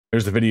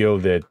There's the video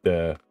that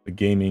the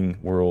gaming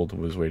world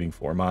was waiting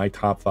for. My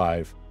top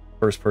 5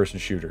 first-person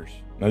shooters.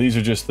 Now, these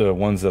are just the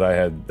ones that I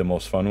had the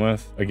most fun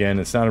with. Again,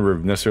 it's not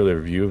necessarily a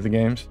review of the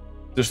games.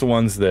 Just the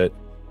ones that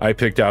I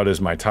picked out as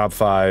my top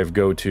 5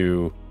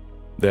 go-to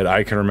that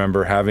I can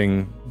remember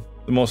having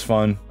the most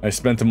fun. I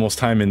spent the most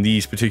time in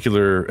these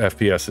particular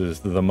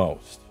FPSs the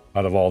most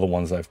out of all the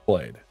ones I've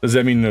played. Does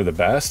that mean they're the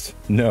best?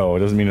 No, it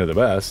doesn't mean they're the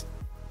best.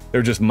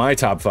 They're just my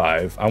top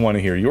 5. I want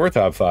to hear your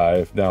top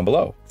 5 down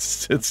below.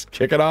 Let's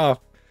kick it off.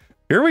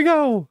 Here we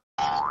go.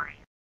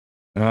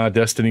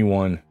 Destiny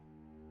 1.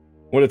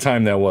 What a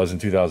time that was in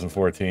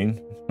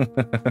 2014.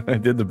 I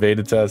did the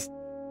beta test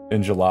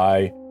in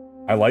July.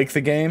 I like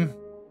the game.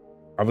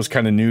 I was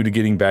kind of new to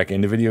getting back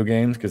into video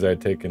games because I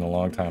had taken a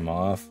long time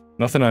off.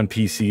 Nothing on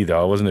PC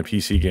though. I wasn't a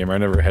PC gamer. I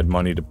never had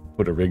money to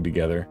put a rig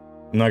together.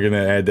 I'm not going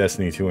to add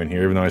Destiny 2 in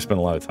here, even though I spent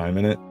a lot of time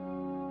in it.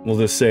 We'll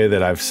just say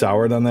that I've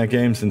soured on that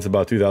game since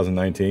about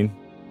 2019,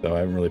 so I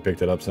haven't really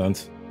picked it up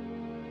since.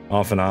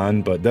 Off and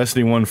on, but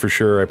Destiny 1 for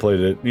sure, I played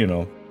it, you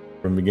know,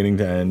 from beginning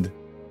to end.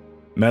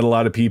 Met a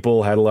lot of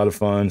people, had a lot of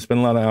fun, spent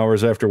a lot of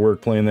hours after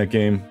work playing that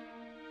game,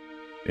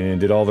 and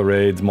did all the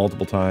raids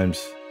multiple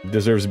times. It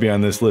deserves to be on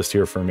this list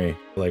here for me.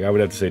 Like, I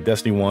would have to say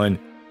Destiny 1,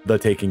 The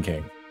Taken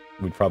King,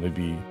 would probably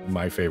be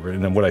my favorite,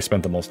 and then what I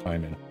spent the most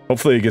time in.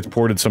 Hopefully it gets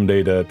ported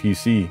someday to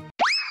PC.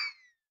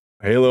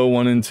 Halo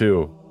 1 and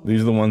 2.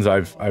 These are the ones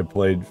I've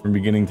played from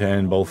beginning to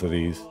end, both of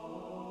these.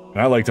 And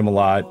I liked them a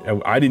lot.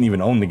 I didn't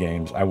even own the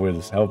games. I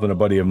was helping a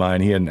buddy of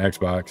mine. He had an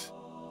Xbox.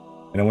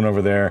 And I went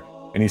over there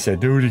and he said,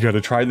 dude, you got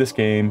to try this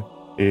game.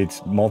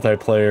 It's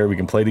multiplayer. We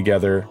can play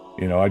together.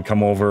 You know, I'd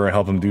come over and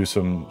help him do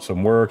some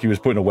work. He was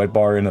putting a wet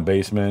bar in the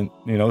basement.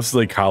 You know, this is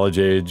like college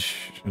age.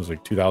 It was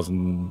like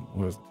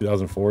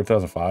 2004,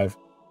 2005.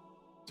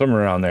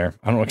 Somewhere around there.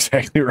 I don't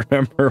exactly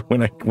remember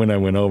when I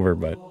went over,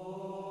 but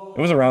it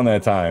was around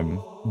that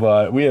time.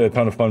 But we had a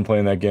ton of fun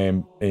playing that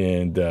game,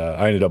 and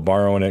I ended up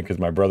borrowing it because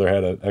my brother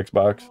had an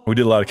Xbox. We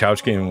did a lot of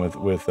couch gaming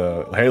with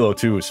Halo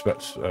 2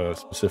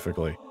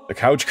 specifically. The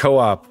couch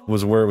co-op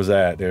was where it was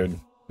at, dude,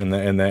 in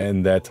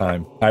that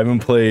time. I haven't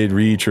played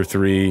Reach or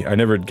 3. I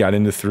never got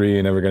into 3.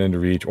 I never got into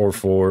Reach or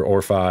 4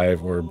 or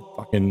 5 or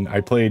fucking...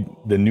 I played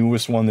the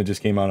newest one that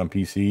just came out on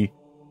PC.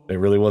 It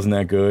really wasn't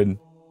that good.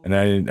 And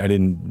I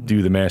didn't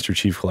do the Master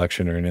Chief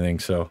Collection or anything,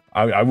 so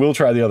I will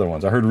try the other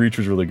ones. I heard Reach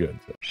was really good.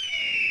 So.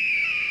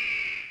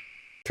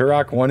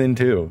 Turok 1 and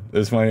 2.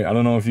 This is I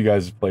don't know if you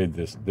guys played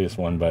this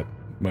one, but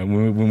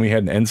when we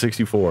had an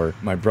N64,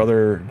 my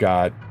brother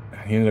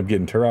he ended up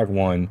getting Turok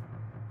 1,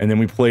 and then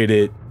we played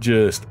it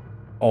just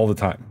all the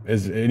time.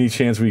 As any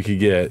chance we could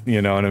get,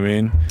 you know what I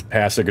mean?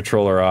 Pass the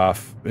controller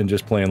off and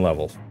just playing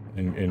levels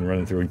and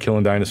running through and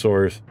killing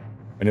dinosaurs,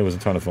 and it was a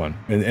ton of fun.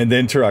 And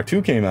then Turok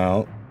 2 came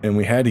out, and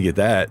we had to get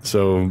that,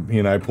 so he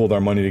and I pulled our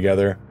money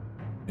together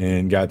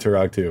and got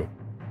Turok 2.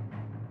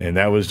 And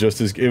that was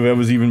just as... it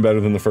was even better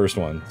than the first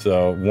one.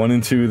 So 1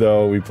 and 2,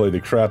 though, we played the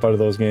crap out of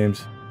those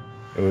games.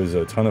 It was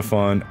a ton of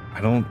fun.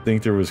 I don't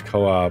think there was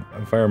co-op.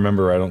 If I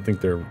remember, I don't think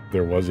there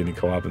was any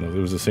co-op in those. It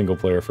was a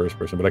single-player first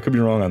person, but I could be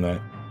wrong on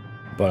that.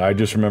 But I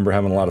just remember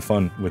having a lot of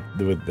fun with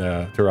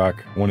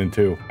Turok 1 and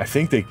 2. I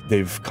think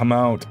they've come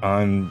out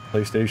on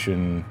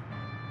PlayStation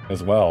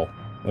as well,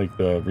 like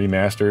the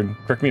remastered.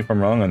 Correct me if I'm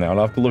wrong on that. I'll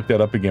have to look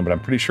that up again, but I'm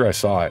pretty sure I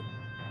saw it.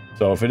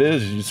 So if it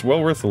is, it's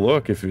well worth a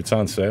look if it's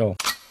on sale.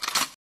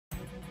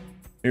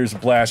 Here's a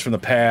blast from the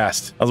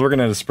past. I was working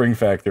at a spring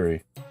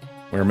factory.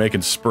 We were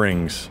making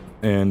springs,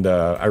 and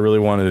I really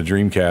wanted a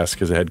Dreamcast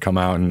because it had come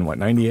out in, what,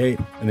 98?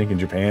 I think in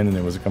Japan, and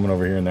it was coming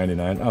over here in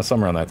 99. Oh,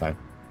 somewhere around that time.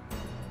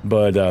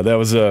 But that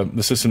was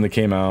the system that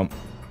came out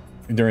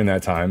during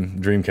that time,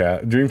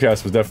 Dreamcast.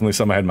 Dreamcast was definitely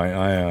something I had my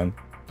eye on.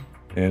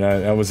 And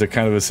I was a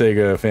kind of a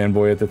Sega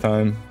fanboy at the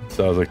time,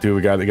 so I was like, dude,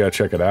 we gotta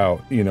check it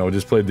out. You know,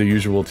 just played the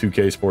usual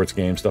 2K sports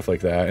games, stuff like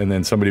that. And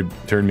then somebody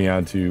turned me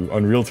on to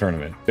Unreal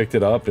Tournament. Picked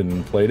it up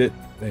and played it,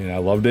 and I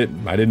loved it.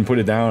 I didn't put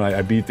it down.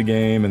 I beat the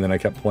game, and then I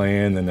kept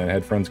playing, and then I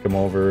had friends come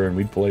over, and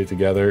we'd play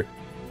together.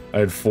 I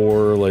had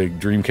 4, like,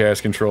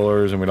 Dreamcast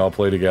controllers, and we'd all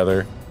play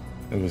together.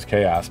 It was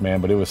chaos,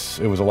 man, but it was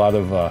a lot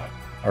of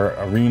our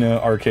arena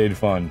arcade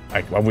fun.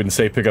 I wouldn't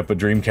say pick up a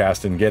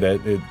Dreamcast and get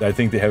it. I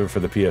think they have it for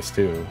the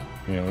PS2.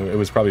 You know, it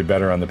was probably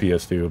better on the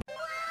PS2.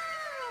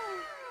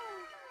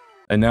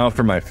 And now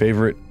for my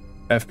favorite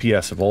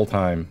FPS of all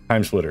time,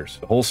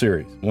 Timesplitters. The whole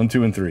series, 1,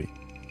 2, and 3.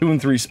 2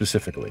 and 3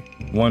 specifically.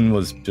 1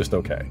 was just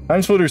okay.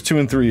 Timesplitters 2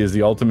 and 3 is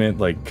the ultimate,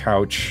 like,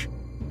 couch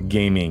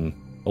gaming,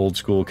 old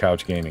school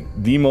couch gaming.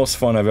 The most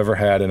fun I've ever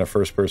had in a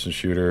first-person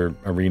shooter,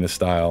 arena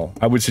style.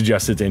 I would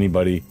suggest it to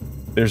anybody.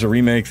 There's a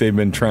remake they've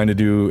been trying to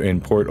do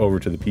and port over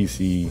to the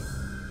PC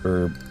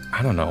for,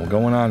 I don't know,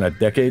 going on a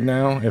decade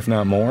now, if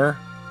not more,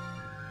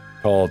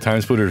 called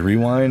Timesplitters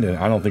Rewind, and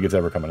I don't think it's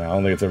ever coming out. I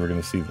don't think it's ever going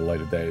to see the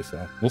light of day,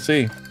 so we'll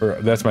see.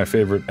 That's my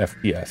favorite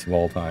FPS of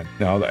all time.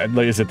 Now,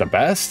 is it the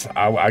best?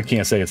 I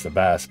can't say it's the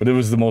best, but it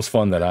was the most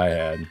fun that I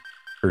had,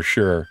 for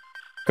sure.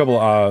 A couple,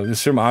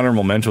 there's some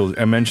honorable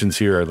mentions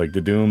here, like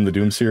the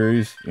Doom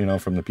series, you know,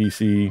 from the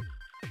PC.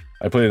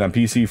 I played it on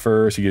PC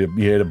first. You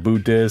had a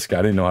boot disc. I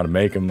didn't know how to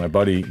make them. My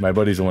buddy's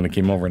the one that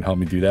came over and helped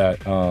me do that.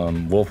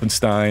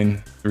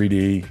 Wolfenstein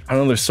 3D. I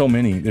don't know. There's so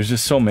many. There's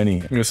just so many.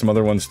 There's some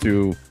other ones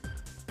too.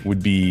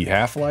 Would be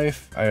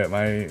Half-Life.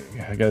 I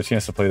got a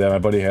chance to play that. My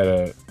buddy had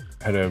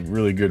a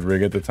really good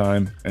rig at the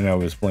time, and I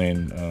was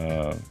playing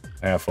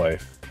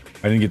Half-Life.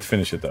 I didn't get to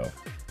finish it though,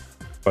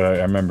 but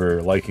I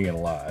remember liking it a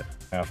lot.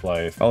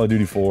 Half-Life, Call of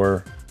Duty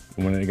 4,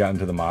 when it got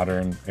into the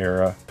modern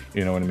era,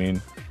 you know what I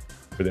mean?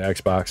 For the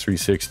Xbox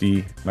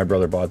 360, my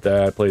brother bought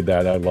that, played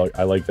that. I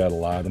like that a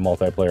lot, the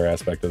multiplayer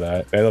aspect of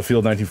that.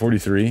 Battlefield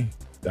 1943,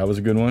 that was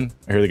a good one.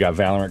 I hear they got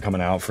Valorant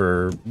coming out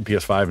for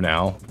PS5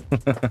 now.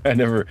 I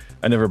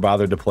never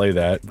bothered to play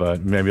that,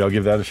 but maybe I'll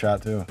give that a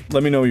shot too.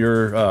 Let me know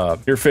your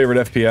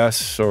favorite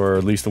FPS, or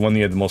at least the one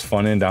you had the most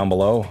fun in, down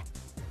below.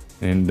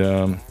 And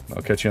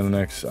I'll catch you on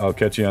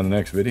the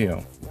next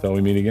video until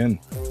we meet again.